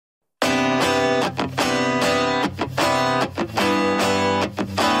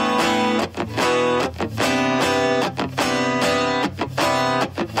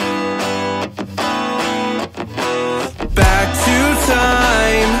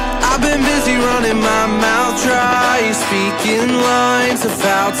in my mouth dry, speaking lines of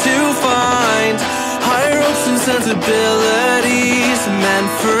how to find higher hopes and sensibilities meant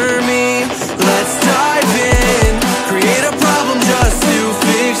for me. Let's dive in, create a problem just to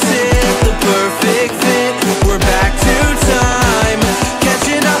fix it. The perfect fit, we're back to time,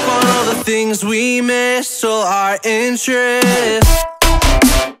 catching up on all the things we missed, so our interest.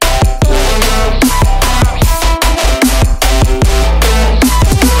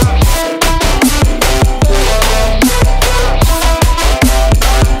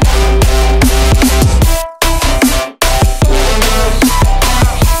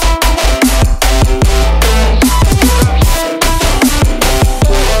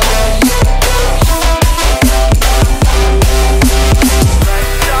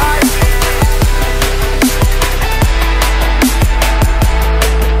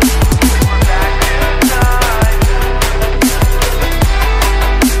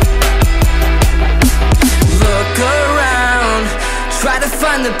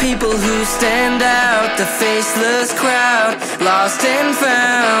 The people who stand out, the faceless crowd, lost and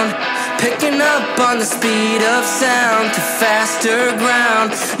found, picking up on the speed of sound to faster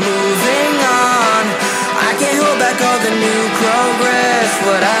ground, moving on. I can't hold back all the new progress,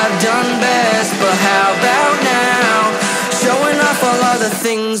 what I've done best, but how about now, showing off all of the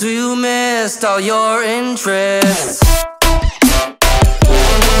things we missed, all your interests.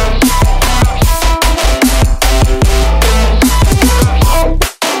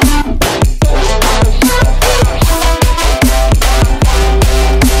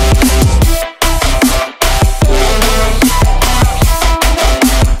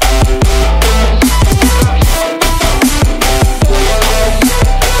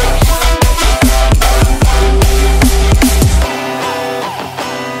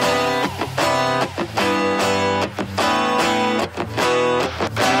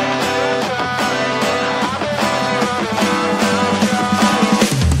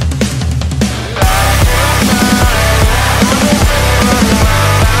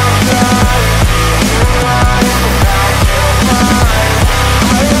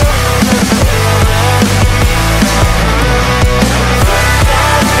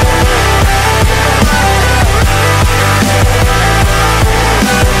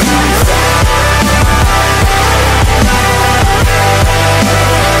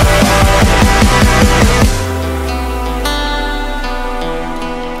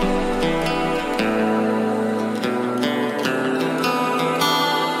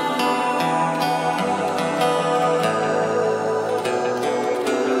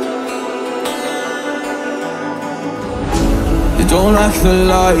 Don't like the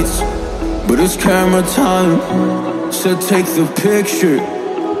lights, but it's camera time. Said take the picture,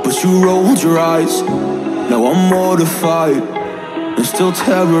 but you rolled your eyes. Now I'm mortified and still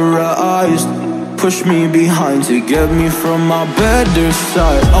terrorized. Push me behind to get me from my better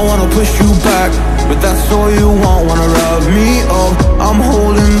side. I wanna push you back, but that's all you want. Wanna rub me up, I'm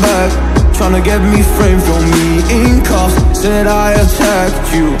holding back, trying to get me framed, throw me in cuffs. Said I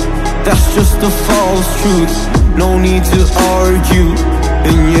attacked you, that's just a false truth. No need to argue,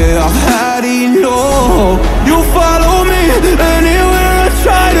 and yeah, I've had enough. You follow me anywhere I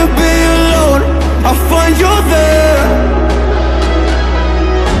try to be alone, I find you there.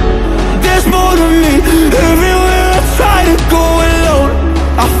 There's more to me, everywhere I try to go alone,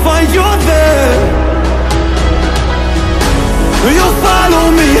 I find you there. You follow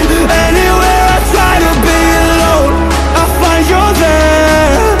me anywhere I try to be alone, I find you there.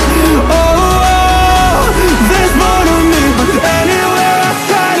 There's more to me, but anywhere I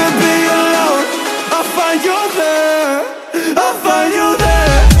try to be alone, I find you there, I find you there.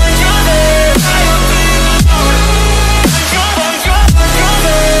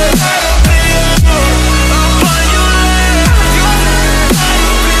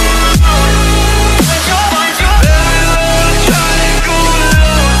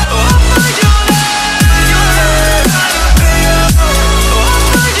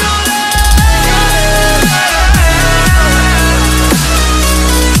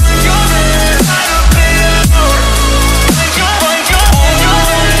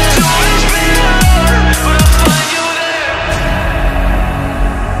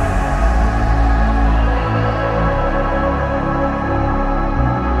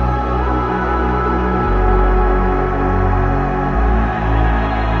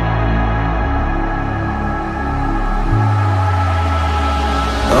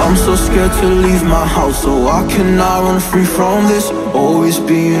 I'm so scared to leave my house, so I cannot run free from this. Always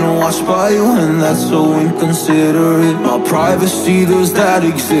being watched by you, and that's so inconsiderate. My privacy, does that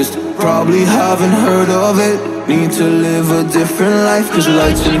exist? Probably haven't heard of it. Need to live a different life, cause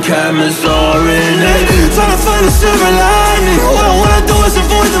lights and cameras are in it. Trying to find a silver lining. All I wanna do is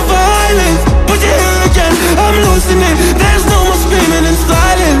avoid the violence. But you're here again, I'm losing it. There's no more screaming and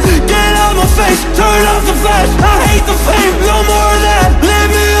silence. Get out my face, turn off the flash. I hate the fame, no more of that.